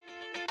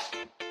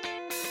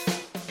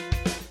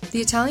The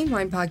Italian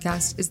Wine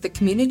Podcast is the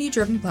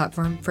community-driven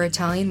platform for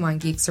Italian wine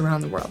geeks around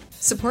the world.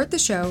 Support the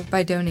show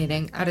by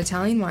donating at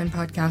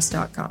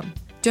ItalianWinePodcast.com.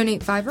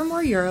 Donate €5 or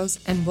more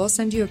and we'll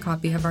send you a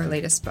copy of our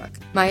latest book,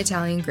 My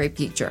Italian Grape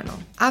Geek Journal,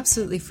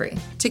 absolutely free.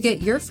 To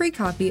get your free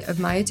copy of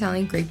My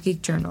Italian Grape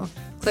Geek Journal,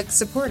 click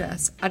Support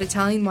Us at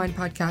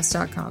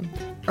ItalianWinePodcast.com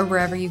or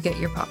wherever you get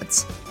your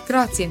pods.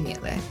 Grazie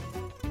mille.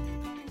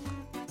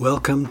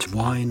 Welcome to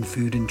Wine,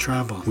 Food and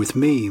Travel with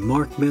me,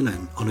 Marc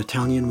Millon, on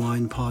Italian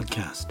Wine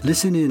Podcast.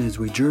 Listen in as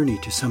we journey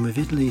to some of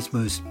Italy's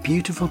most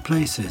beautiful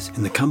places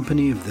in the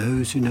company of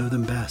those who know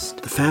them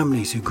best, the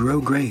families who grow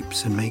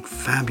grapes and make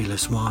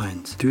fabulous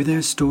wines. Through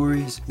their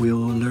stories, we will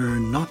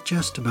learn not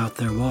just about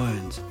their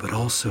wines, but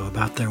also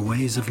about their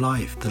ways of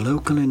life, the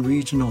local and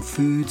regional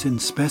foods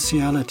and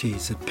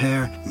specialities that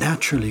pair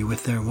naturally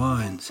with their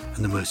wines,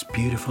 and the most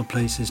beautiful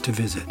places to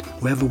visit.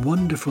 We have a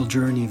wonderful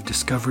journey of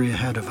discovery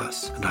ahead of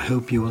us, and I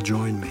hope you will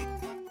join me.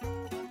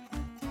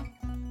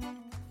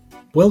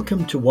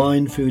 Welcome to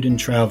Wine, Food and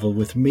Travel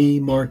with me,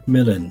 Marc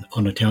Millon,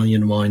 on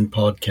Italian Wine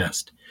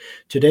Podcast.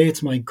 Today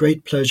it's my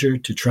great pleasure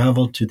to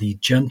travel to the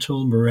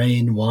gentle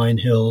moraine wine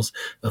hills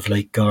of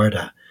Lake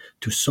Garda,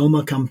 to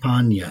Somma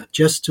Campagna,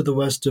 just to the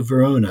west of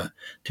Verona,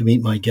 to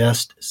meet my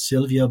guest,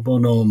 Silvia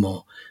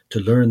Bonomo, to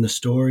learn the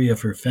story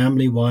of her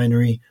family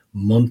winery,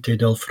 Monte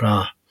del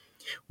Fra.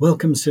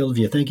 Welcome,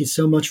 Silvia. Thank you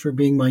so much for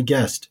being my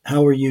guest.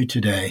 How are you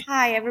today?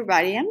 Hi,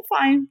 everybody. I'm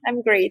fine.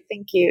 I'm great.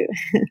 Thank you.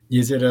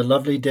 Is it a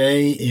lovely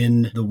day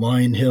in the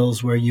wine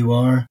hills where you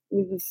are?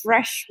 With a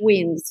fresh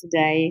wind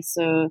today.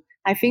 So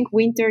I think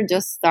winter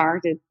just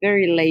started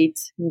very late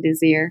in this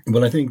year.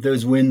 Well, I think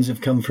those winds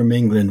have come from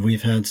England.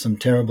 We've had some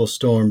terrible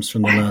storms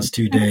from the last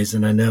 2 days,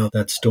 and I know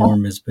that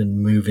storm has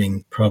been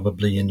moving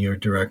probably in your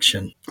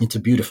direction. It's a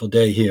beautiful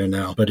day here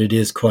now, but it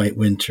is quite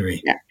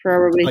wintry. Yeah,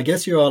 probably. I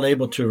guess you're all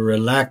able to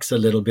relax a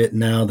little bit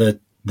now that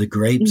the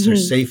grapes are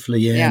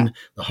safely in,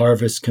 the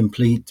harvest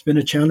complete. It's been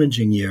a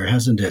challenging year,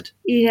 hasn't it?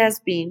 It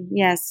has been,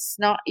 yes.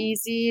 Not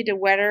easy. The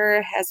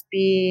weather has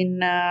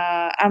been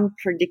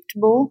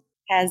unpredictable,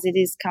 as it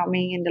is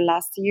coming in the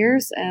last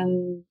years.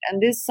 And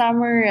this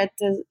summer,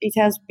 it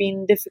has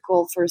been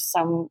difficult for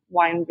some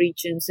wine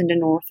regions in the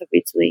north of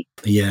Italy.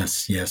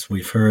 Yes.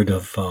 We've heard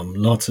of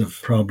lots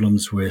of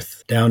problems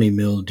with downy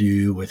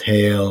mildew, with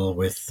hail,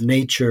 with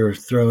nature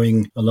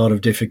throwing a lot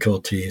of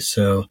difficulties.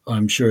 So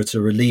I'm sure it's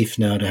a relief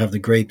now to have the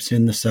grapes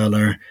in the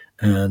cellar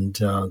and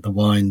the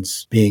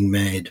wines being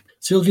made.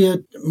 Silvia,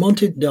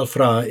 Monte del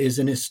Fra is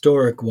an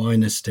historic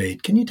wine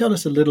estate. Can you tell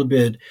us a little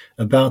bit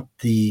about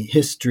the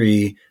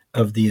history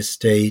of the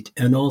estate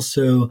and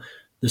also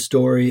the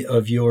story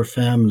of your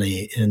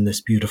family in this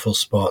beautiful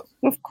spot?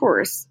 Of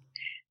course.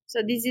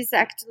 So this is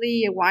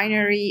actually a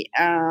winery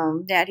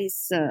that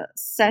is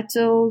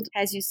settled,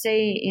 as you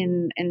say,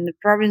 in the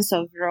province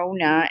of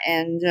Verona.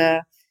 And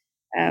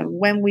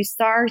when we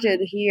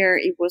started here,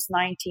 it was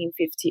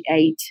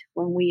 1958.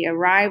 When we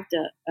arrived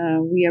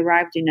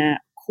in a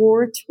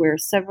court where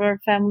several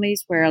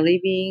families were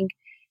living.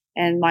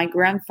 And my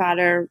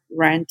grandfather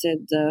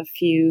rented a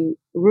few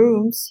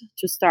rooms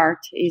to start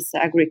his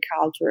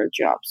agricultural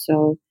job.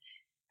 So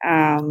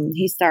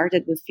he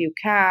started with few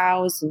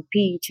cows and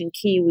peach and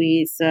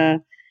kiwis.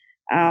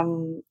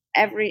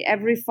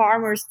 Every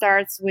farmer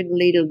starts with a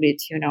little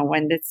bit,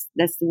 and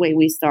that's the way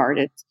we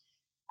started.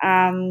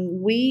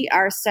 We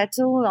are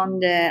settled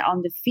on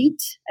the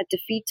feet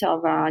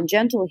of a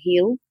gentle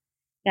hill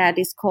that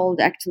is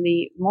called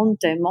actually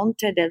Monte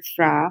del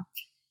Fra.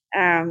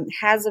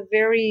 Has a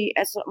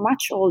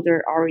much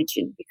older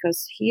origin,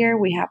 because here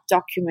we have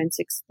documents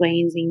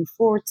explaining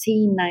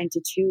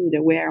 1492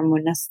 there were a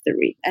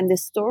monastery, and the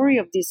story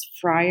of these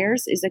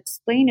friars is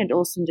explained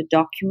also in the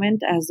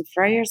document, as the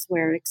friars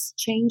were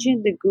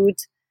exchanging the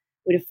goods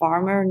with a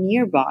farmer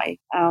nearby.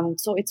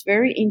 So it's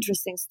very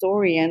interesting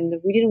story,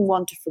 and we didn't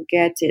want to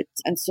forget it,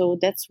 and so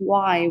that's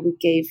why we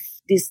gave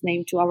this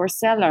name to our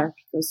cellar,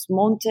 because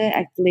Monte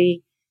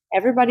actually.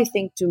 Everybody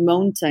think to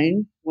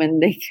mountain when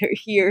they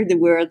hear the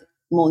word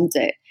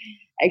Monte.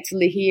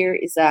 Actually, here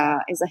is a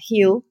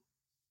hill,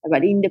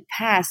 but in the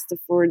past,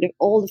 for the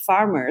old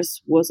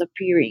farmers, was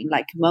appearing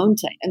like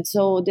mountain, and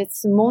so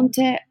that's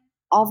Monte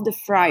of the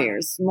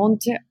Friars,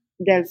 Monte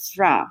del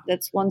Fra.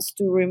 That wants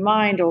to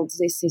remind all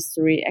this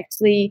history.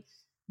 Actually,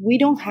 we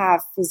don't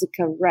have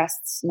physical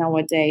rests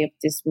nowadays of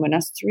this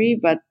monastery,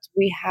 but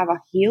we have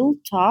a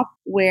hilltop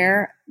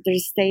where there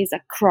stays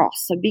a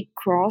cross, a big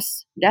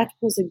cross. That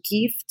was a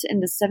gift in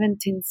the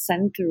 17th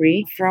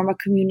century from a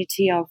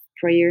community of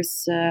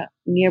prayers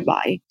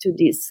nearby to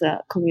this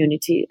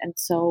community. And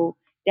so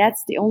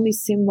that's the only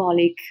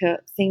symbolic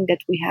thing that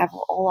we have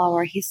all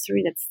our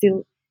history that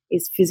still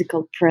is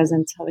physical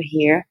present over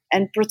here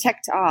and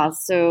protect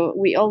us. So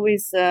we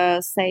always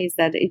say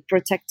that it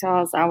protects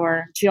us,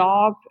 our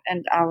job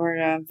and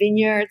our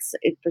vineyards.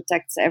 It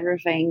protects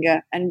everything,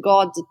 and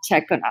God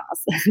check on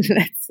us.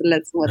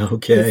 Let's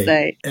what to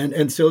say.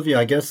 And Silvia,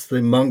 I guess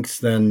the monks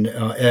then,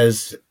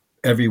 as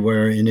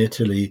everywhere in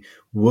Italy,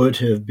 would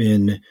have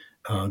been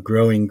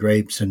growing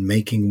grapes and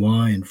making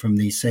wine from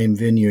these same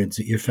vineyards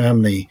that your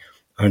family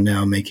are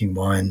now making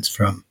wines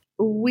from.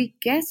 We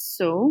guess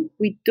so.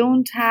 We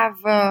don't have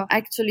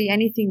actually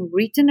anything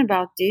written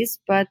about this,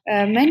 but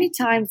many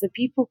times the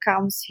people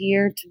comes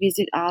here to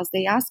visit us.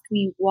 They ask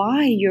me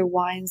why your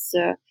wines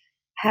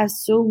have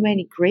so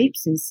many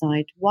grapes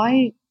inside.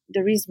 Why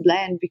there is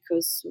blend?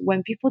 Because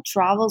when people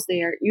travels,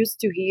 they are used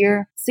to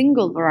hear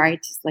single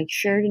varieties like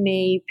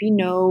Chardonnay,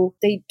 Pinot.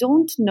 They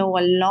don't know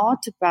a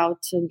lot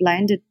about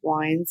blended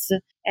wines.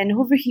 And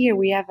over here,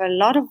 we have a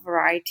lot of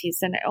varieties,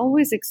 and it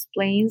always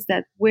explains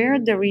that where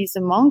there is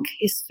a monk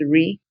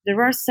history,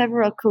 there are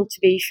several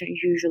cultivations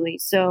usually.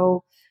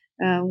 So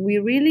we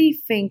really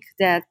think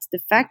that the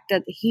fact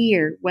that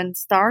here, when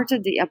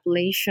started the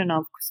appellation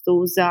of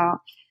Custosa,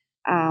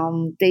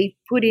 they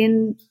put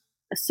in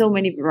so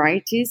many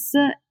varieties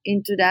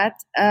into that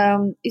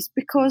is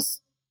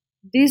because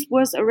this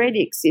was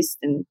already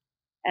existing,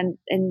 and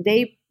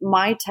they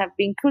might have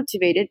been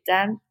cultivated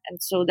then,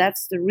 and so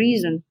that's the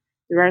reason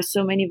there are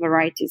so many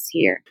varieties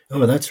here.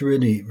 Oh, that's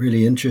really,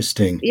 really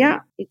interesting. Yeah,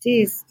 it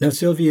is. Now,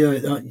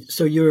 Silvia,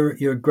 so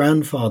your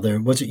grandfather,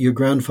 was it your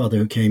grandfather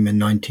who came in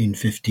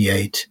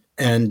 1958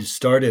 and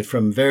started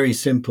from very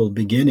simple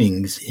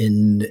beginnings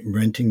in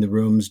renting the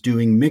rooms,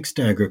 doing mixed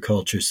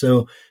agriculture?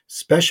 So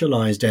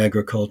specialized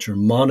agriculture,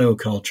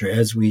 monoculture,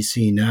 as we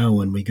see now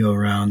when we go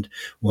around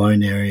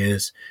wine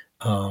areas,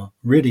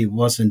 really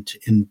wasn't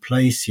in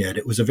place yet.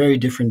 It was a very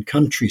different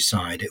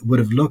countryside. It would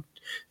have looked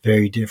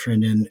very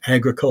different, and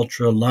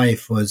agricultural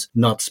life was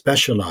not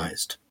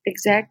specialized.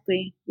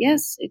 Exactly.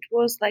 Yes, it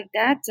was like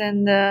that.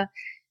 And the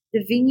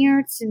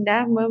vineyards in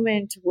that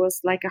moment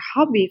was like a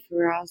hobby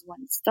for us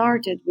when it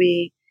started.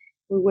 We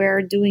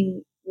were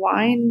doing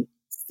wine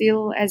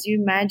still, as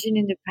you imagine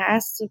in the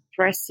past,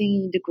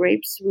 pressing the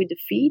grapes with the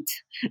feet,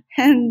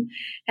 and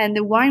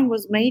the wine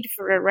was made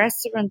for a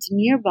restaurant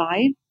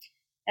nearby.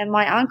 And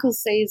my uncle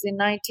says in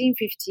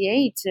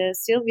 1958,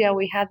 Silvia,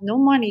 we had no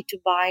money to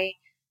buy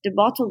the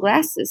bottle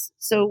glasses,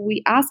 so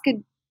we asked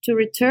it to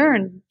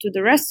return to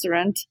the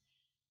restaurant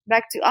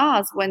back to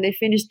us when they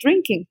finished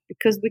drinking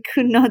because we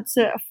could not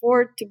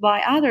afford to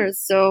buy others.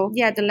 So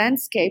yeah, the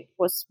landscape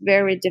was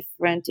very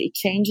different. It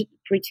changed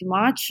pretty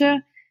much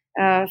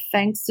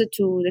thanks to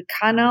the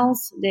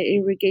canals, the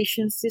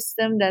irrigation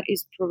system that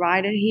is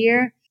provided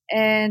here,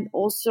 and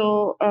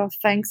also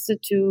thanks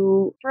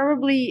to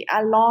probably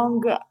a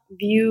long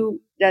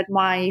view that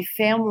my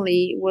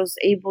family was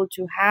able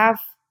to have,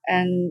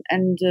 and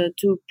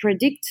to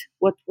predict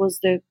what was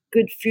the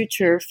good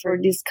future for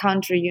this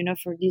country,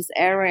 for this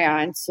area.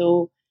 And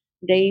so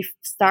they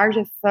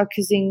started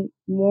focusing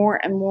more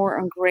and more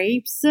on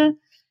grapes.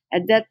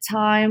 At that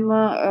time,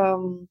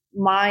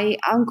 my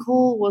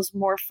uncle was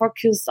more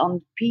focused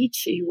on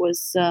peach. He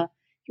was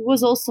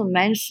also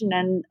mentioned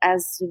and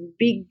as a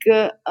big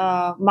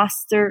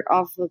master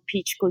of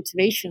peach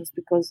cultivations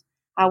because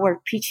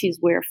our peaches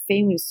were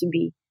famous to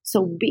be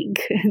so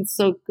big and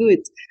so good,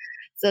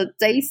 so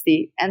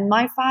tasty. And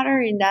my father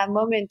in that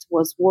moment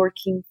was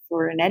working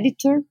for an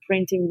editor,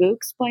 printing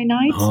books by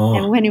night. Oh.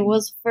 And when he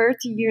was 30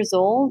 years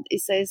old, he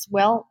says,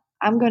 well,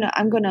 I'm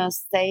gonna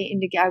stay in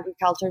the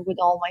agriculture with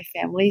all my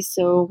family.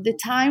 So the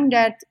time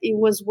that he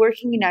was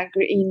working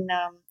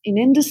in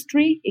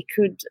industry, he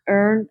could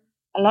earn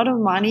a lot of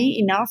money,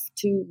 enough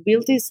to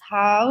build his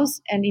house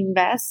and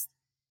invest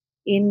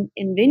in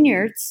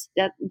vineyards.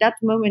 That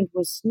moment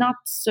was not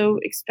so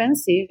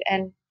expensive,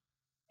 and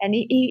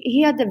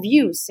he had the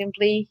view.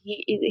 Simply,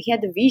 he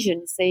had the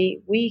vision. Say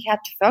we had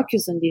to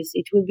focus on this.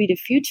 It will be the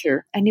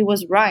future, and he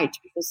was right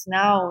because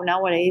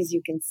nowadays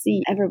you can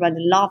see everybody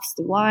loves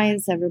the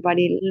wines.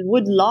 Everybody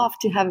would love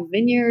to have a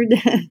vineyard.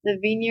 The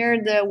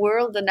vineyard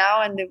world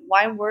now and the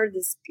wine world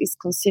is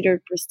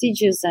considered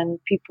prestigious, and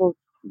people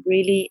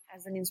really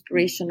as an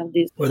inspiration of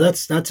this. Well,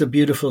 that's a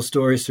beautiful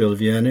story,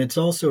 Silvia, and it's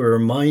also a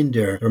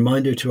reminder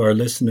to our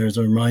listeners,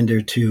 a reminder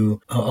to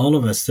all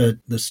of us that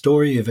the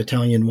story of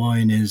Italian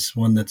wine is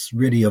one that's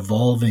really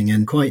evolving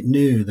and quite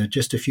new. That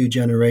just a few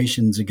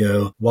generations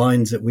ago,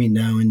 wines that we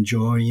now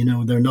enjoy,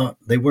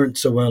 they weren't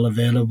so well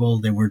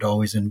available, they weren't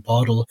always in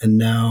bottle, and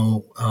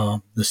now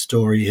the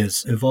story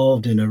has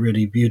evolved in a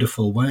really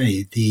beautiful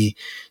way. The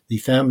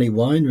family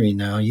winery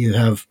now, you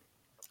have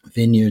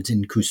vineyards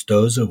in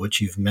Custosa, which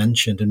you've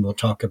mentioned and we'll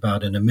talk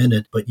about in a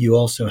minute, but you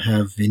also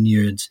have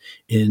vineyards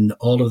in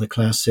all of the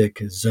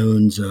classic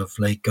zones of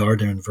Lake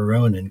Garda and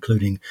Verona,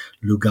 including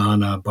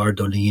Lugana,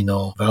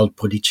 Bardolino,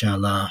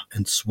 Valpolicella,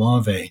 and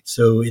Soave.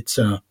 So it's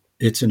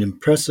an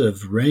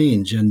impressive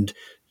range, and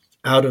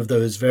out of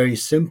those very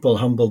simple,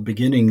 humble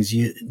beginnings,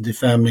 the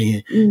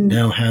family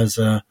now has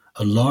a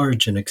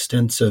large and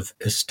extensive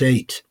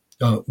estate,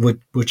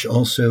 which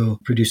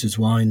also produces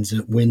wines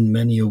that win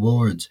many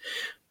awards.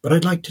 But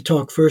I'd like to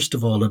talk first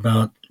of all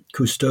about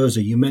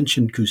Custosa. You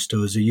mentioned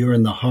Custosa. You're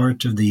in the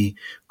heart of the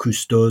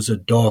Custosa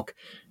DOC.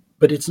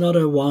 But it's not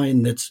a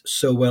wine that's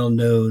so well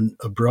known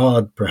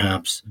abroad,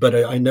 perhaps. But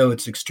I know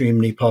it's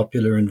extremely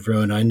popular in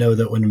Verona. I know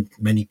that when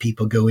many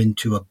people go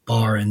into a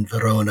bar in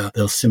Verona,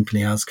 they'll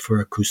simply ask for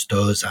a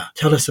custosa.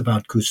 Tell us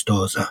about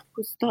custosa.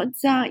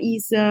 Custoza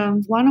is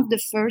one of the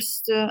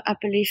first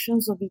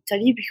appellations of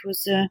Italy,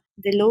 because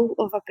the law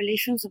of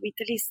appellations of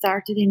Italy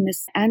started in the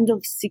end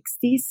of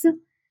 60s.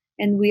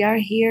 And we are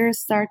here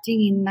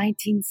starting in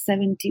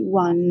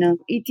 1971.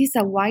 It is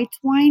a white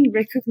wine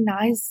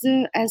recognized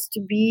as to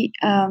be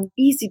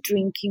easy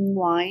drinking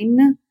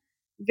wine,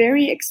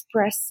 very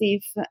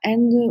expressive,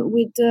 and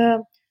with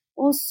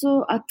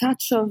also a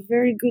touch of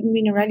very good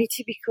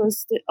minerality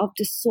because of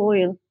the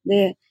soil.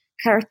 The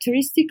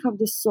characteristic of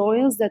the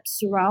soils that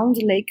surround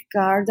Lake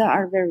Garda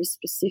are very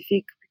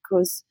specific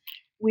because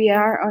we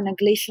are on a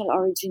glacial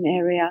origin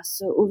area.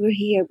 So over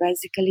here,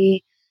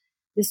 basically,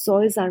 the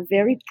soils are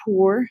very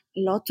poor,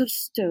 a lot of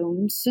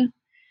stones.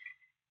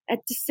 At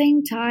the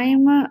same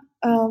time,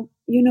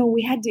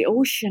 we had the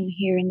ocean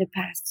here in the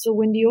past. So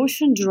when the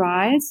ocean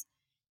dries,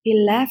 it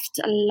left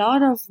a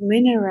lot of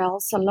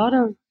minerals, a lot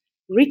of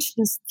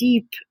richness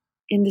deep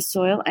in the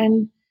soil.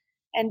 And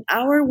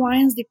our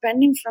wines,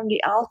 depending from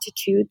the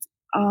altitude,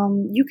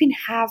 you can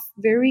have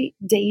very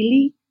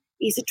daily,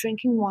 easy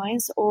drinking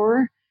wines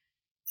or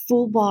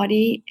full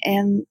body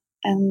and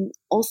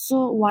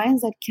also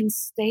wines that can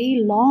stay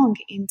long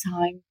in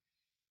time.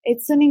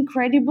 It's an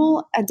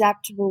incredible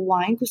adaptable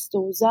wine,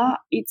 Custosa.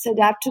 It's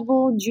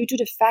adaptable due to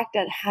the fact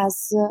that it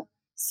has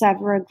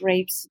several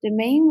grapes. The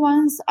main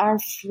ones are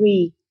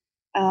three.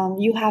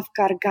 You have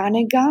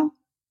Garganega,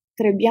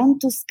 Trebbiano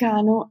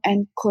Toscano,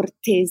 and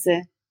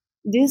Cortese.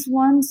 These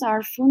ones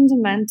are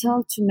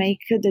fundamental to make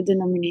the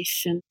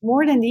denomination.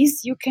 More than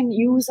this, you can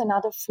use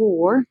another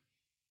four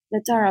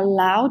that are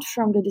allowed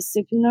from the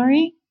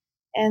disciplinary.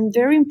 And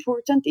very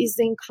important is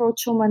the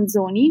Incrocio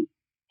Manzoni.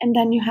 And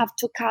then you have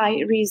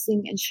Tokai,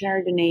 Riesling, and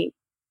Chardonnay.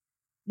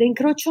 The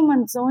Incrocio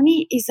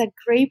Manzoni is a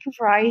grape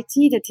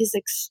variety that is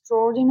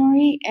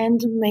extraordinary and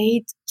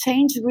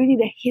change really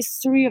the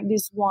history of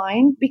this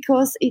wine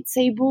because it's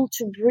able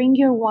to bring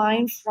your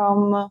wine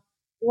from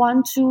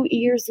 1-2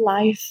 years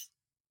life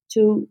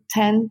to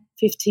 10,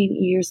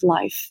 15 years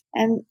life.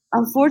 And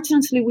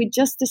unfortunately, we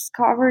just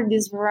discovered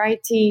this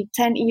variety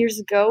 10 years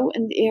ago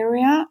in the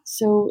area.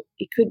 So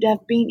it could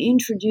have been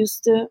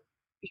introduced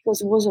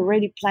because it was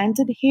already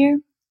planted here.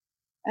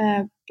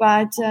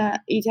 But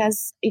it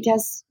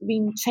has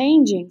been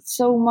changing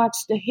so much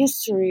the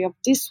history of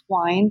this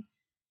wine.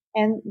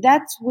 And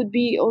that would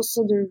be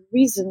also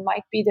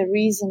might be the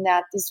reason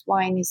that this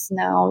wine is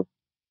now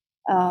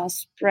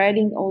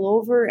spreading all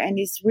over and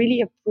is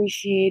really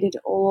appreciated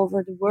all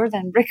over the world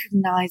and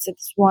recognized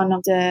as one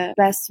of the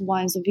best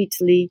wines of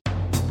Italy.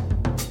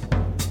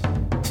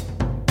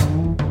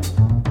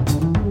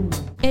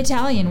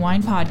 Italian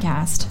Wine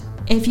Podcast.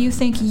 If you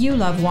think you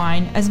love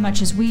wine as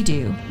much as we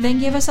do, then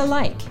give us a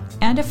like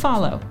and a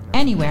follow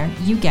anywhere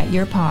you get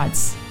your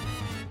pods.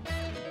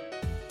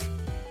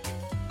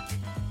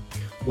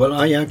 Well,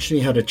 I actually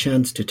had a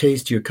chance to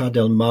taste your Ca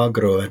del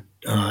Magro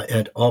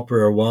at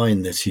Opera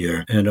Wine this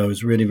year, and I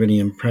was really, really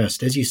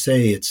impressed. As you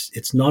say,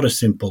 it's not a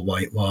simple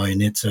white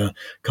wine. It's a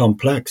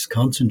complex,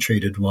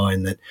 concentrated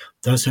wine that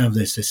does have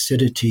this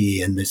acidity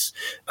and this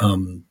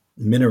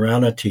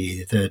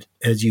minerality that,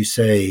 as you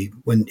say,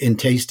 when in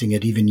tasting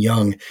it, even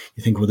young,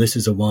 you think, well, this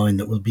is a wine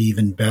that will be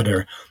even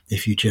better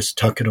if you just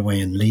tuck it away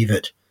and leave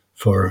it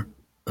for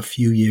a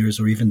few years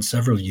or even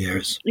several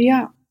years.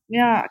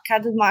 Yeah, Ca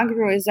del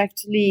Magro is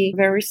actually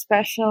very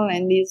special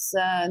and is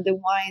the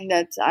wine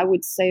that I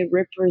would say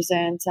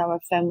represents our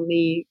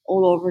family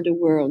all over the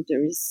world.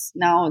 There is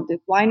now, the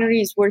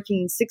winery is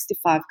working in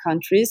 65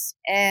 countries,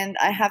 and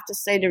I have to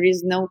say there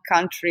is no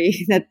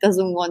country that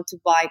doesn't want to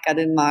buy Ca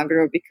del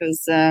Magro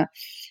because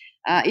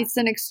it's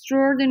an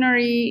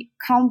extraordinary,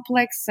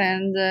 complex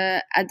and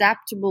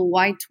adaptable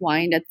white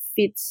wine that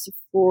fits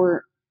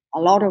for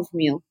a lot of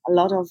meal, a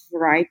lot of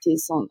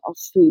varieties of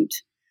food.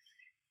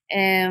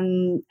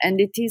 And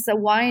it is a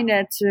wine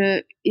that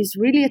is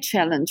really a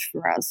challenge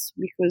for us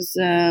because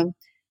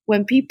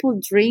when people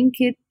drink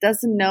it,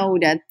 doesn't know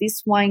that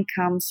this wine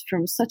comes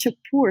from such a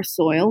poor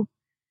soil.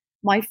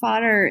 My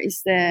father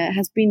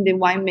has been the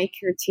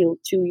winemaker till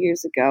 2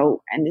 years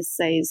ago, and he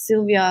says,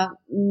 Silvia,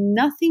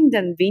 nothing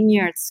than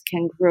vineyards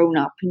can grow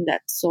up in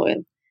that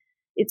soil.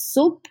 It's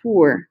so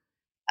poor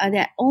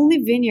that only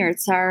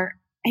vineyards are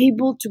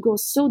able to go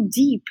so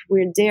deep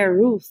with their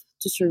roof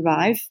to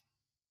survive.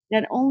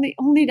 That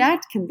only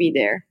that can be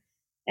there.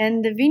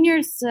 And the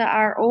vineyards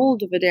are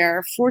old over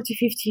there, 40,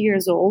 50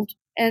 years old.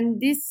 And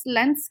this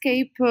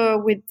landscape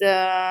with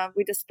a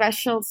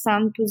special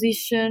sun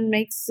position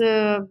makes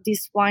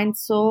this wine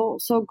so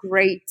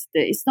great.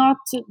 It's not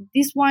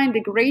this wine,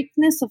 the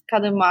greatness of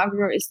Ca del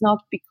Magro is not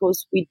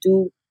because we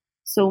do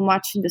so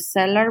much in the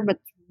cellar, but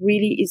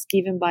really is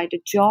given by the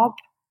job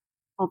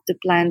of the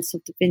plants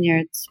of the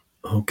vineyards.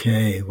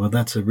 Okay, well,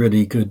 that's a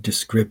really good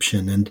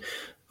description. And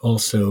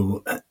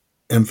also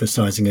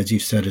emphasizing, as you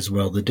said as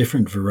well, the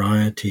different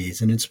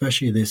varieties, and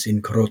especially this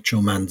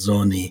Incrocio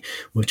Manzoni,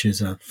 which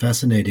is a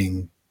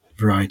fascinating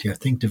variety, I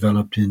think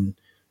developed in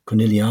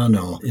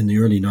Conigliano in the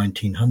early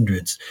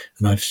 1900s.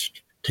 And I've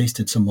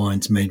tasted some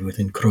wines made with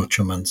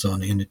Incrocio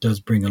Manzoni, and it does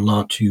bring a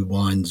lot to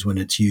wines when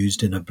it's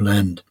used in a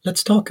blend.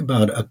 Let's talk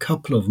about a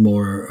couple of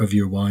more of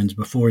your wines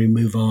before we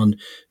move on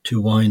to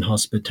wine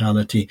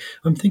hospitality.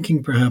 I'm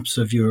thinking perhaps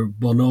of your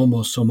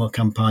Bonomo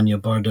Sommacampagna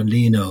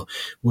Bardolino,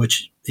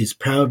 which is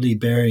proudly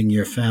bearing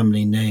your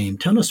family name.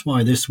 Tell us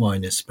why this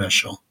wine is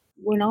special.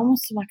 Bonomo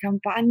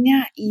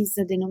Sommacampagna is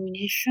a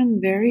denomination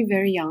very,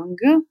 very young.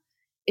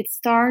 It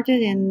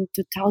started in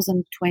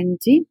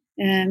 2020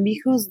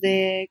 because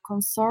the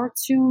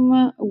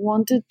consortium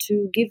wanted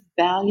to give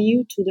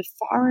value to the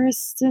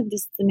farthest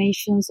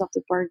destinations of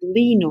the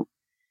Bardolino.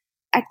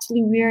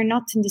 Actually, we are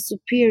not in the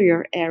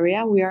superior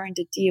area, we are in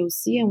the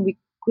DOC, and we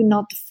could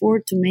not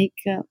afford to make,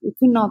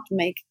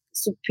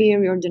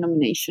 superior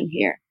denomination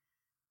here.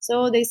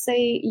 So they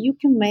say you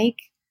can make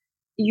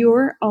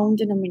your own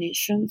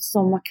denomination,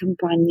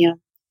 Sommacampagna.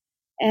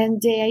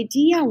 And the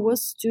idea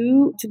was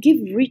to give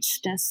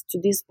richness to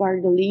this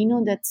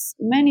Bardolino that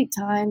many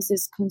times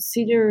is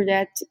considered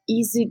that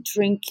easy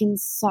drinking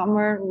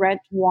summer red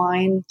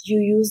wine.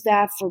 You use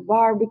that for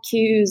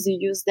barbecues, you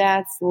use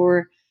that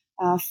for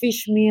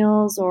fish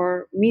meals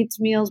or meat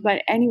meals,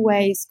 but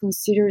anyway, it's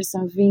considered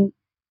something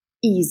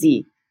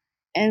easy.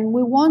 And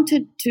we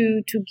wanted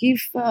to give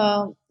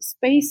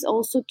space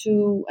also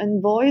to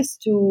and voice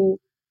to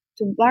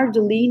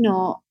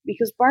Bardolino,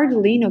 because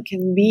Bardolino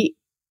can be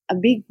a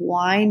big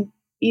wine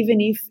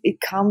even if it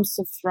comes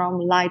from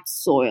light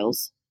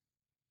soils.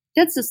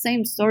 That's the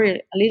same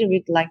story a little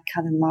bit like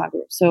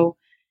Cademagro. So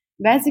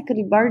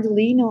basically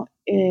Bardolino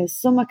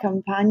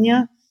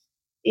Sommacampagna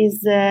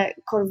is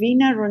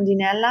Corvina,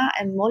 Rondinella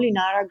and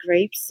Molinara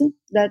grapes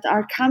that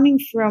are coming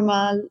from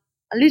a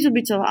little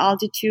bit of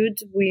altitude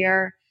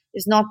where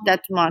it's not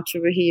that much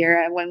over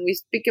here. When we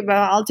speak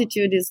about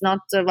altitude, it's not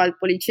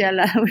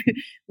Valpolicella.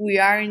 We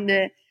are in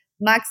the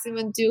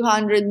maximum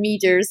 200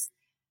 meters.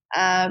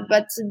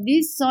 But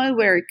this soil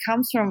where it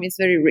comes from is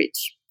very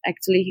rich.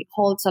 Actually, it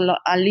holds a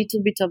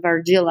little bit of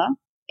argilla.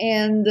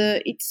 And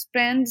it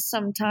spends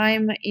some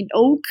time in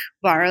oak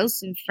barrels,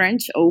 in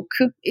French oak.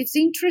 It's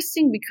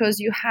interesting because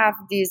you have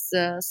this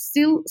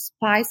still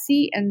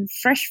spicy and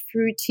fresh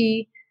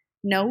fruity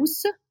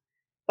nose,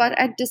 but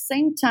at the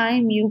same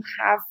time you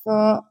have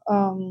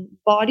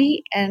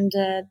body and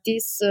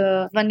this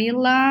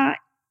vanilla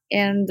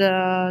and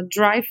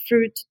dry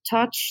fruit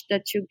touch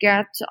that you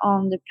get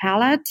on the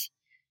palate.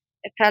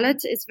 A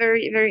palate is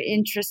very, very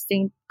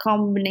interesting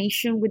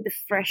combination with the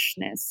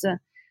freshness.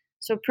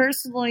 So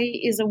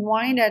personally, is a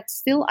wine that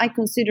still I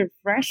consider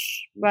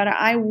fresh, but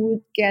I would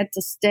get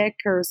a stick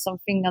or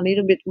something a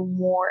little bit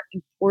more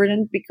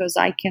important because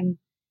I can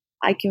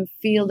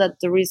feel that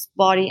there is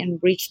body and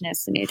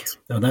richness in it.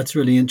 Now that's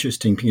really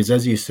interesting because,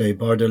 as you say,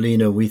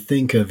 Bardolino we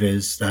think of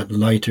as that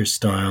lighter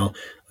style,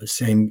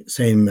 same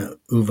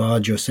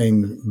uvaggio,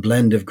 same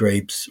blend of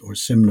grapes, or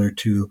similar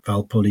to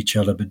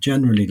Valpolicella, but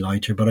generally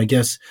lighter. But I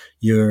guess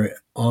you're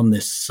on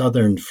this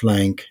southern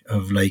flank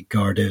of Lake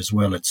Garda as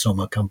well at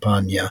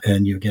Sommacampagna,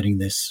 and you're getting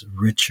this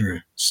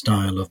richer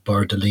style of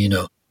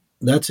Bardolino.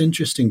 That's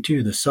interesting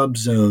too, the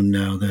subzone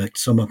now, the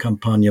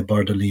Sommacampagna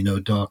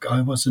Bardolino DOC.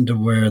 I wasn't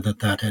aware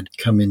that had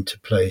come into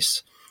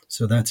place.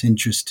 So that's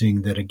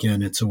interesting that,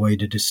 again, it's a way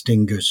to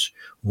distinguish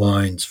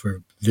wines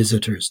for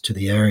visitors to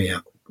the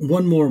area.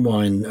 One more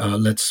wine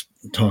let's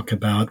talk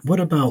about.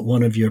 What about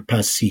one of your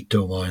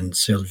Passito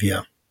wines,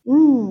 Silvia?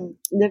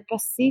 The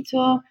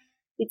Passito,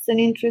 it's an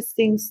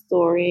interesting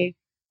story.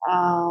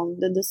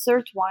 The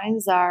dessert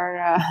wines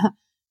are,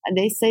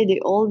 they say, the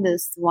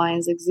oldest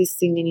wines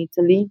existing in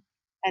Italy.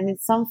 And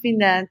it's something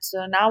that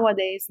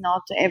nowadays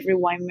not every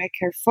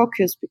winemaker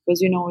focus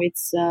because,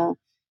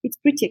 it's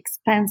pretty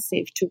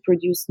expensive to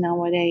produce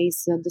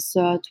nowadays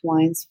dessert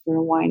wines for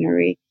a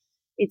winery.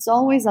 It's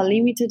always a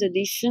limited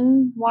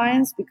edition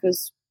wines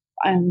because,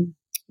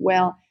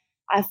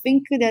 I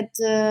think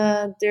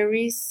that there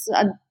is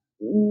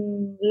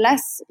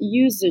less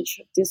usage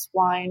of this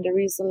wine. There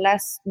is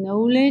less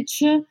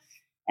knowledge.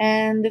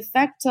 And the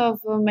fact of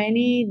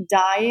many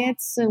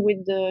diets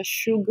with the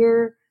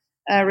sugar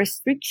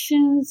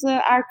restrictions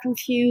are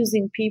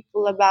confusing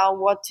people about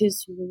what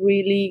is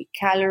really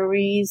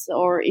calories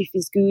or if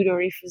it's good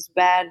or if it's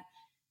bad,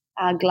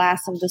 a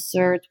glass of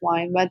dessert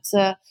wine. But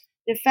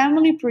the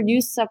family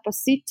produced a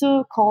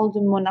passito called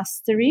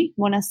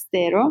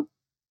Monastero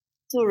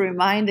to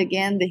remind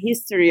again the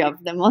history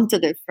of the Monte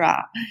de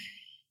Fra.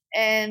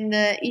 And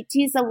it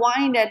is a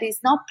wine that is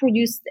not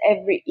produced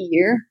every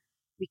year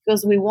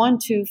because we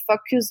want to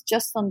focus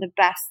just on the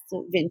best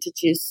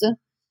vintages.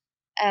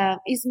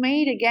 Is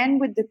made again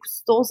with the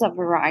Custosa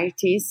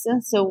varieties.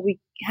 So we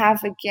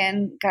have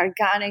again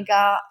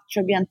Garganega,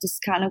 Trebbiano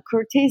Toscano,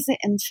 Cortese,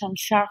 and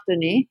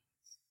Chardonnay.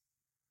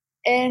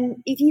 And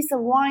it is a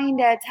wine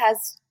that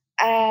has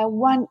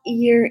 1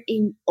 year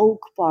in oak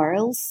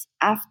barrels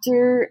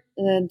after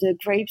the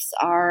grapes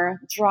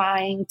are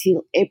drying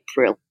till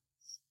April.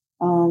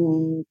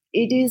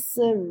 It is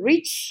a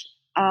rich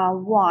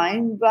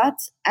wine, but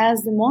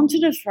as the Monte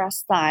de Fra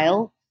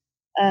style,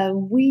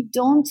 We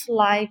don't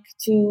like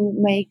to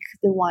make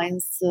the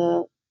wines,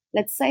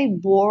 let's say,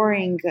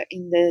 boring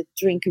in the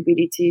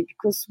drinkability,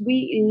 because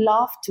we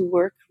love to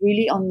work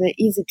really on the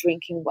easy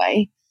drinking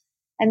way.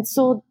 And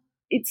so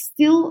it's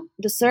still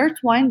dessert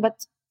wine,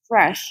 but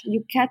fresh.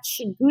 You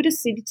catch good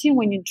acidity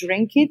when you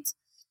drink it.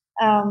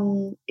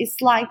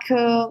 It's like,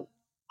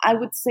 I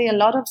would say, a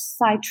lot of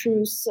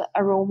citrus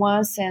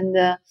aromas and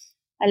a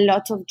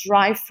lot of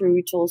dry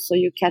fruit. Also,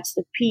 you catch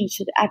the peach,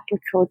 the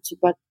apricot,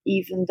 but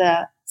even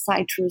the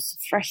citrus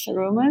fresh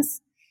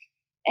aromas.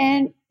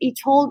 And it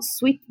holds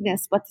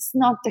sweetness, but it's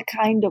not the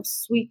kind of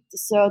sweet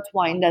dessert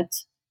wine that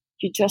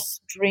you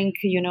just drink,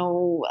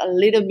 a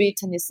little bit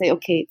and you say,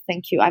 okay,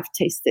 thank you, I've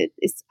tasted.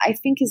 I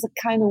think it's a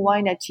kind of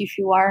wine that if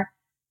you are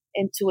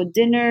into a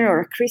dinner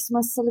or a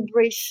Christmas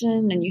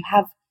celebration and you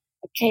have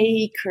a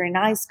cake or an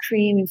ice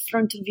cream in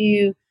front of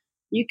you,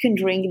 you can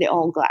drink the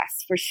whole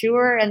glass for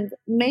sure. And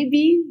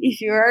maybe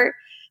if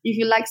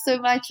you like so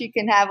much, you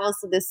can have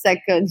also the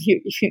second.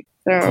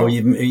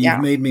 You've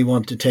made me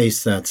want to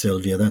taste that,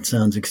 Silvia. That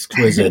sounds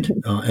exquisite,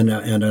 and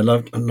I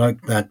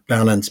like that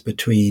balance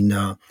between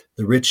the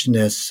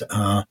richness,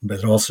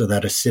 but also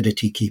that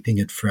acidity, keeping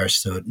it fresh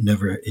so it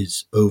never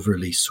is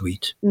overly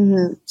sweet.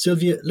 Mm-hmm.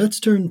 Silvia, let's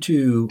turn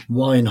to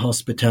wine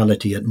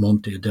hospitality at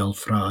Monte del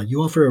Fra.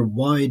 You offer a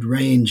wide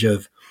range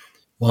of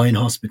wine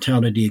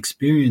hospitality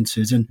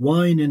experiences, and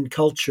wine and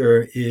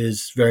culture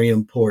is very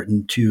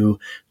important to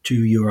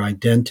your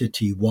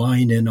identity,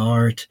 wine and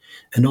art,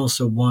 and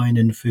also wine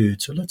and food.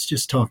 So let's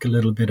just talk a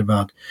little bit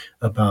about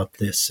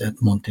this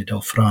at Monte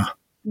del Fra.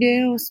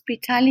 The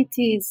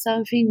hospitality is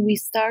something we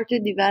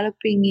started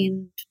developing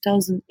in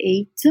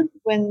 2008.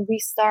 When we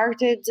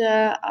started,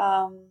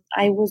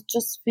 I was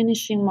just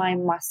finishing my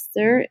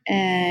master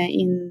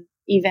in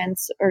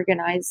events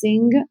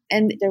organizing,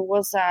 and there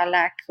was a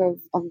lack of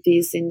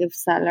this in the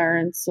cellar.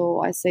 And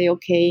so I say,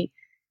 okay,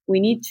 we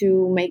need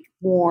to make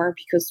more,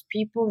 because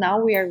people,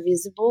 now we are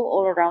visible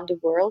all around the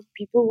world.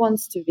 People want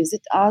to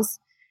visit us,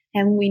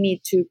 and we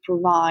need to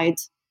provide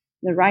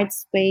the right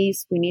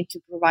space. We need to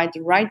provide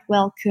the right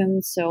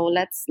welcome. So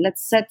let's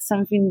set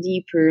something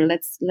deeper.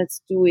 Let's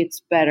do it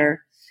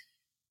better.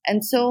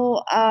 And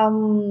so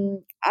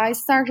I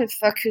started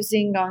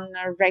focusing on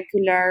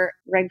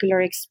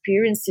regular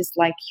experiences,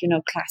 like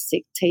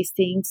classic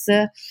tastings,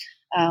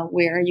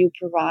 where you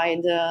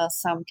provide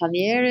some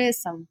tagliere,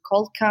 some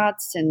cold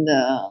cuts, and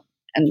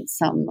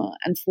some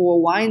and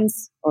 4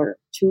 wines or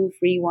 2-3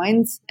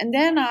 wines. And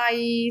then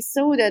I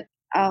saw that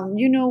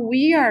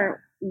we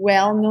are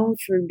well known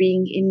for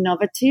being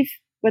innovative,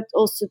 but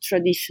also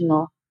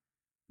traditional.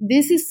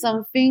 This is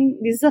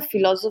a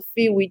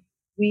philosophy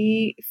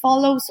we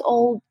follows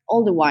all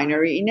the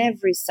winery in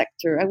every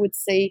sector. I would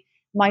say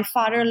my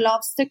father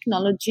loves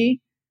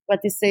technology, but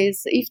he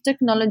says if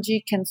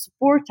technology can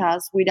support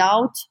us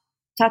without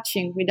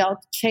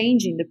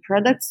changing the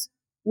products,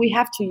 we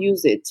have to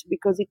use it,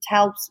 because it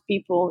helps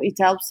people, it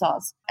helps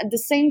us. At the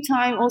same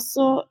time,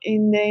 also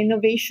in the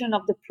innovation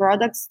of the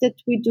products that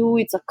we do,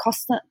 it's a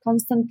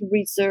constant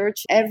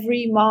research.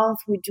 Every month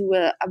we do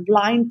a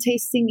blind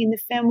tasting in the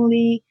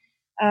family,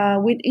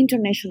 with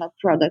international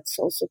products,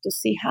 also to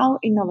see how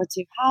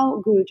innovative,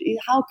 how good,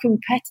 how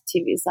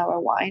competitive is our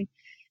wine.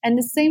 And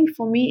the same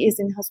for me is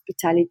in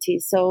hospitality.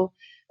 So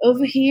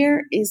over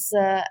here is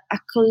a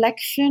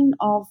collection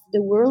of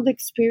the world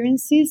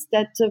experiences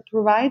that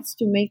provides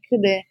to make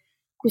the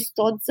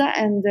custozza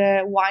and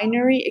the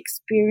winery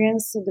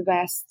experience the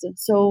best.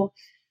 So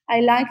I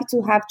like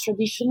to have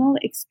traditional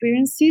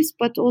experiences,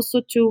 but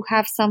also to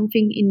have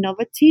something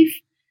innovative.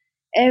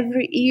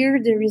 Every year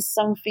there is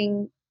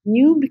something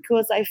new,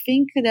 because I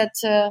think that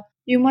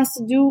you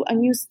must do a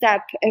new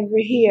step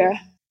every year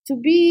to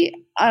be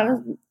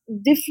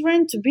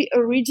different, to be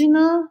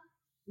original,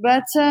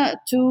 but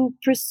to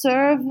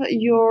preserve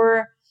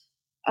your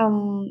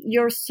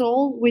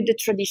soul with the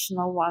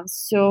traditional ones.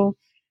 So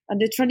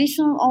the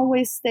traditional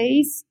always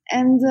stays,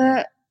 and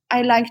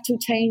I like to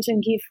change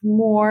and give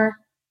more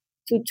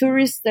to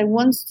tourists that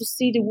wants to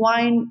see the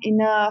wine in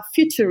a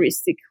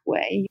futuristic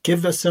way.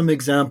 Give us some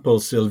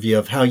examples, Silvia,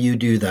 of how you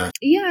do that.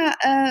 Yeah,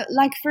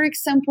 like for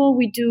example,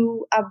 we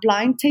do a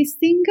blind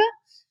tasting.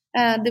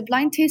 The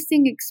blind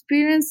tasting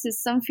experience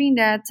is something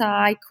that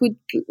I could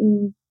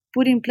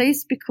put in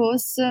place,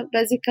 because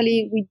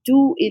basically we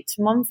do it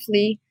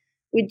monthly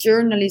with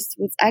journalists,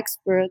 with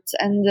experts,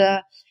 and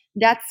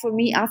that for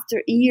me,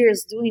 after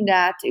years doing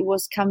that, it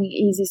was coming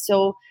easy.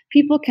 So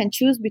people can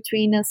choose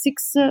between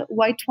 6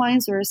 white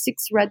wines or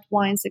 6 red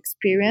wines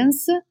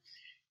experience.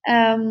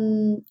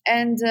 And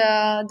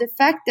the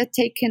fact that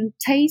they can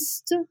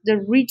taste the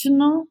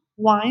regional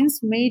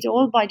wines made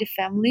all by the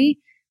family,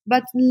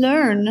 but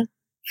learn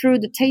through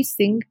the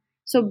tasting.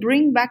 So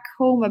bring back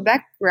home a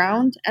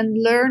background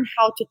and learn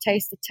how to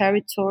taste the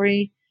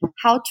territory,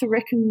 how to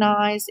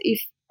recognize if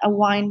a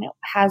wine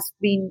has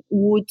been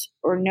wood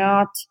or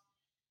not,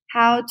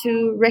 how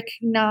to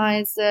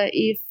recognize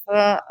if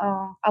a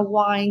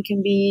wine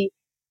can be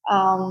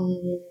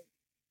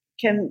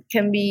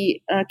can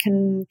be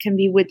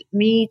with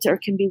meat or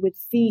can be with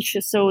fish.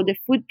 So the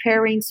food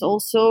pairings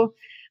also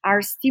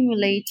are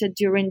stimulated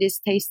during this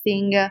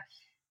tasting.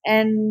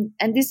 And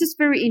this is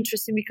very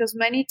interesting because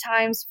many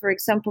times, for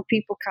example,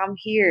 people come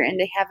here and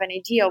they have an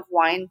idea of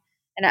wine,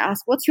 and I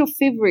ask, "What's your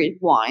favorite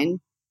wine?"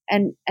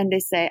 And they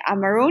say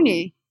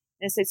Amarone.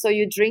 And I say, "So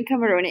you drink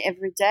Amarone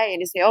every day?"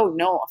 And they say, "Oh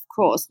no, of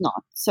course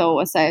not." So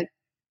I said,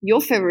 "Your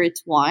favorite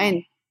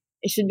wine,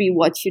 it should be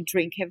what you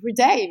drink every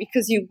day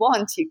because you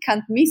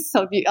can't miss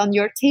on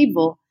your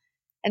table."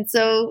 And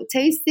so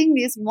tasting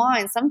this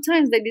wine,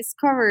 sometimes they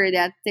discover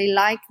that they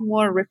like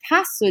more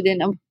Ripasso than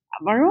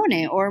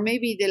Amarone, or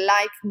maybe they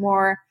like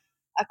more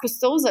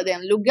Costosa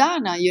than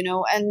Lugana,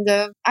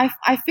 And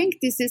I think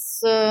this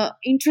is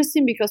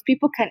interesting because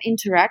people can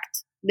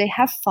interact, they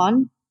have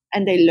fun,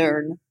 and they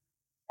learn.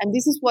 And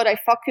this is what I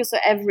focus on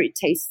every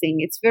tasting.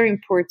 It's very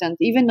important.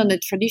 Even on the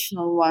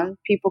traditional one,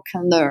 people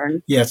can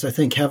learn. Yes, I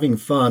think having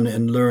fun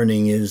and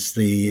learning is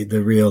the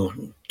real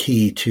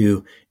key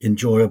to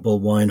enjoyable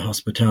wine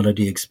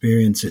hospitality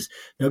experiences.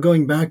 Now,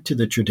 going back to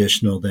the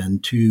traditional then,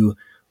 to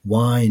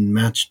wine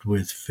matched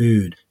with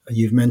food.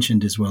 You've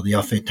mentioned as well the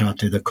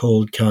affettate, the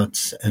cold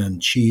cuts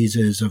and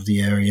cheeses of the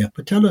area.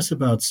 But tell us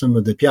about some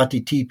of the piatti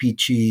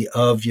tipici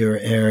of your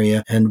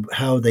area and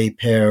how they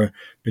pair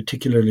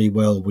particularly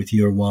well with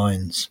your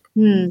wines.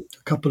 A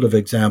couple of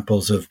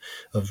examples of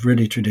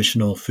really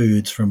traditional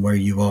foods from where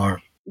you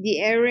are. The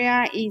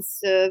area is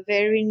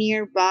very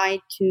nearby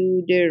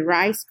to the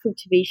rice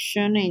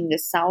cultivation in the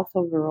south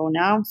of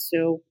Verona.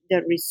 So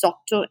the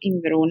risotto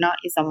in Verona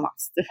is a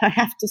must, I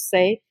have to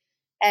say.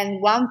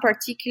 And one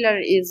particular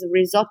is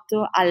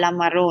risotto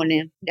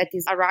all'Amarone. That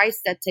is a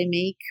rice that I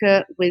make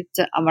with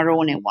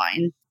Amarone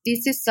wine.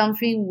 This is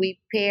something we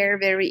pair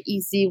very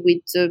easy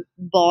with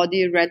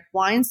body red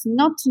wines,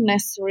 not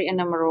necessarily an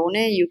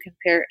Amarone. You can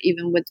pair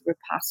even with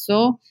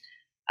Ripasso.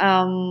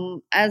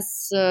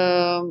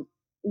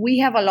 We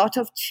have a lot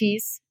of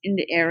cheese in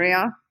the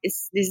area.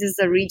 This is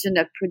a region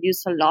that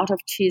produces a lot of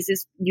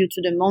cheeses due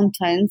to the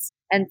mountains.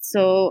 And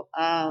so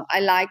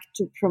I like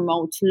to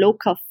promote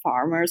local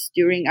farmers.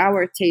 During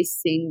our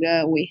tasting,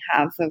 we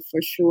have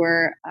for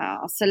sure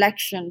a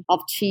selection of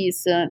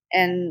cheese.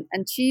 And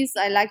cheese,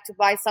 I like to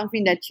buy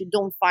something that you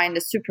don't find in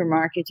the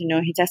supermarket.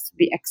 It has to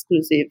be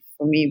exclusive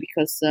for me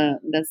because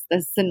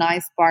that's the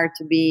nice part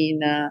to be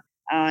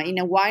in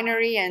a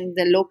winery, and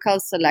the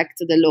locals select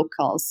the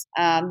locals.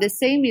 The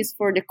same is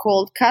for the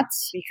cold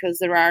cuts, because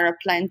there are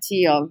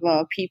plenty of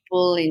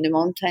people in the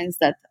mountains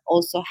that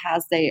also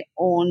has their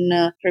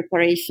own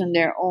preparation,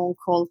 their own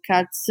cold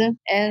cuts.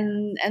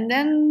 And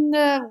then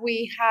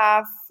we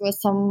have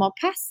some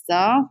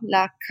pasta.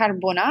 La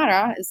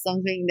carbonara is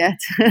something that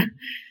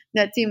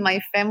that in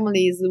my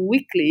family is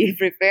weekly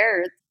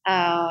prepared.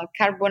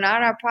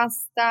 Carbonara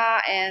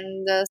pasta,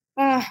 and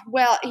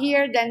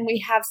here then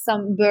we have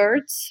some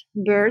birds.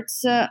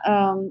 Birds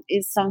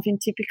is something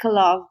typical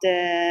of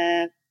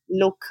the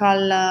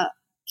local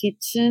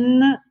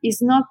kitchen.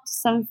 Is not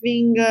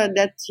something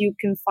that you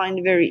can find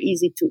very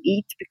easy to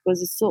eat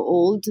because it's so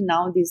old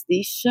now, this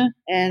dish,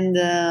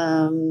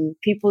 and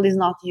people is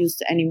not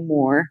used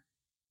anymore.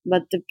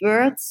 But the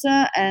birds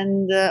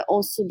and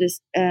also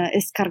this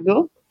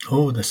escargot.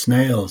 Oh, the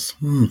snails.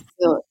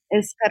 So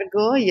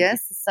escargot,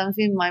 yes, is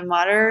something my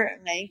mother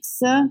makes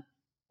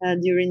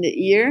during the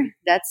year.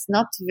 That's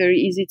not very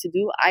easy to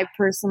do. I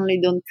personally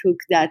don't cook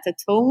that at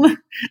home.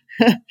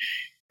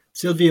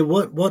 Silvia,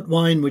 what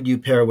wine would you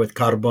pair with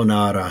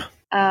carbonara?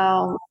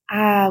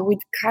 With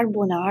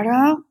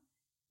carbonara,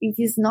 it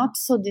is not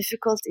so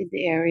difficult in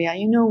the area.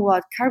 You know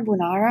what?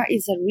 Carbonara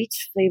is a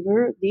rich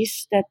flavor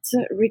dish that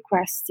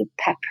requests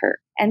pepper.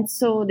 And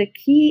so the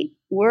key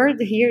word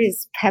here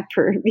is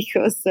pepper,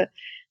 because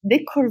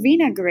the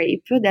Corvina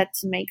grape that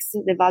makes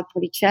the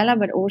Valpolicella,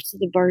 but also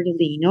the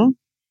Bardolino,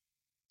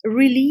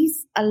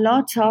 release a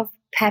lot of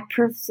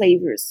pepper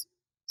flavors.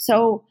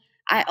 So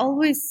I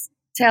always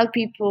tell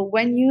people,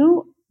 when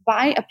you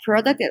buy a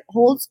product that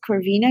holds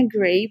Corvina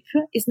grape,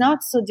 it's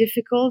not so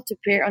difficult to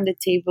pair on the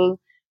table.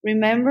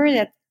 Remember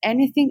that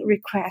anything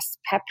requests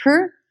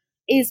pepper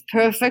is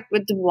perfect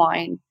with the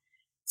wine.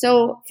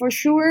 So for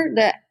sure,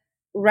 the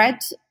red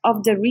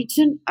of the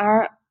region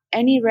are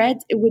any red,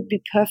 it would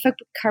be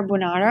perfect with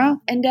carbonara.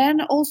 And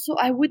then also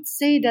I would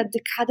say that the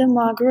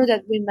Cademagro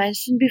that we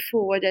mentioned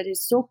before, that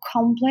is so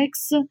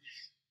complex,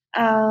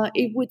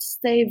 it would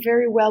stay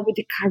very well with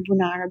the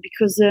carbonara,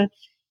 because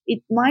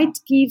it might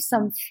give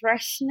some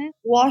freshness,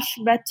 wash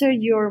better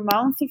your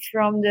mouth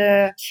from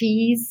the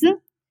cheese,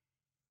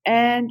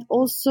 and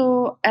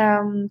also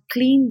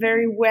clean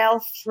very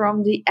well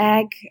from the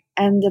egg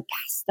and the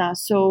pasta.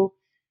 So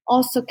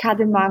also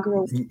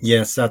Cademagro.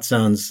 Yes, that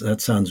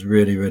sounds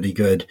really, really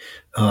good.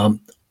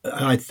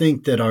 I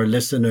think that our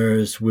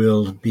listeners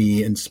will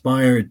be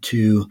inspired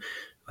to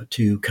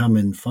come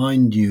and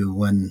find you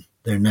when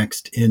they're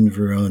next in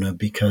Verona,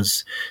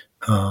 because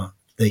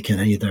they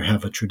can either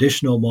have a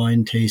traditional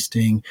wine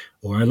tasting,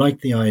 or I like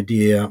the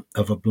idea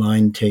of a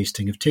blind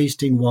tasting, of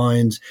tasting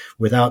wines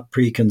without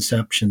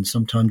preconception.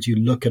 Sometimes you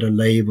look at a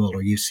label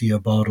or you see a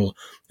bottle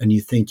and you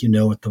think you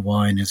know what the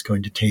wine is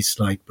going to taste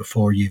like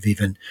before you've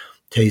even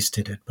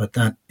tasted it, but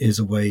that is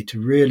a way to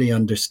really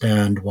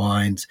understand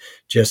wines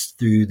just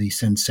through the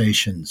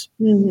sensations.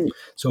 Mm-hmm.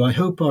 So I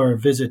hope our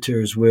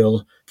visitors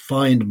will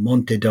find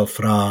Monte del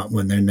Fra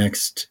when they're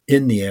next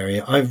in the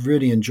area. I've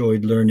really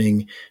enjoyed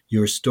learning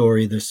your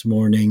story this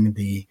morning,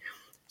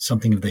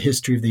 something of the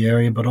history of the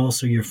area, but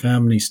also your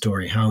family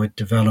story, how it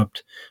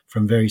developed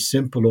from very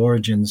simple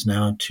origins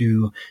now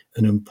to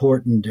an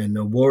important and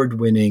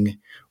award-winning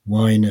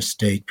wine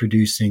estate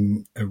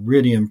producing a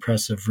really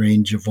impressive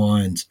range of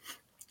wines.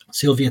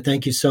 Silvia,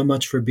 thank you so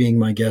much for being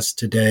my guest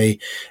today,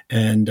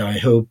 and I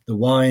hope the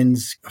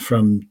wines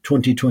from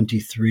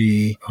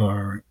 2023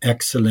 are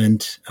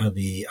excellent.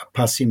 The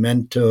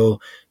Appassimento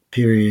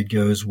period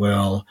goes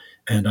well,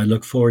 and I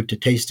look forward to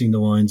tasting the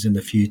wines in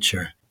the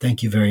future.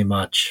 Thank you very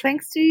much.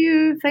 Thanks to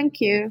you.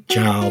 Thank you.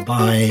 Ciao.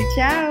 Bye.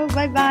 Ciao.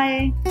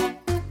 Bye-bye.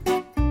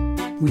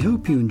 We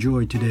hope you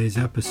enjoyed today's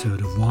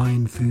episode of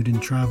Wine, Food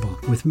and Travel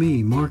with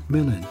me, Marc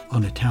Millon,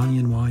 on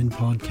Italian Wine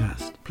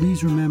Podcast.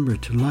 Please remember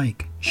to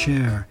like,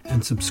 share,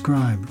 and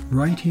subscribe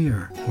right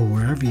here or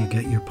wherever you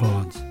get your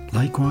pods.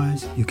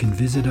 Likewise, you can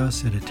visit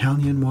us at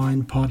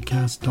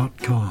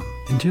ItalianWinePodcast.com.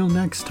 Until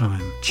next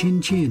time, chin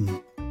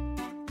chin.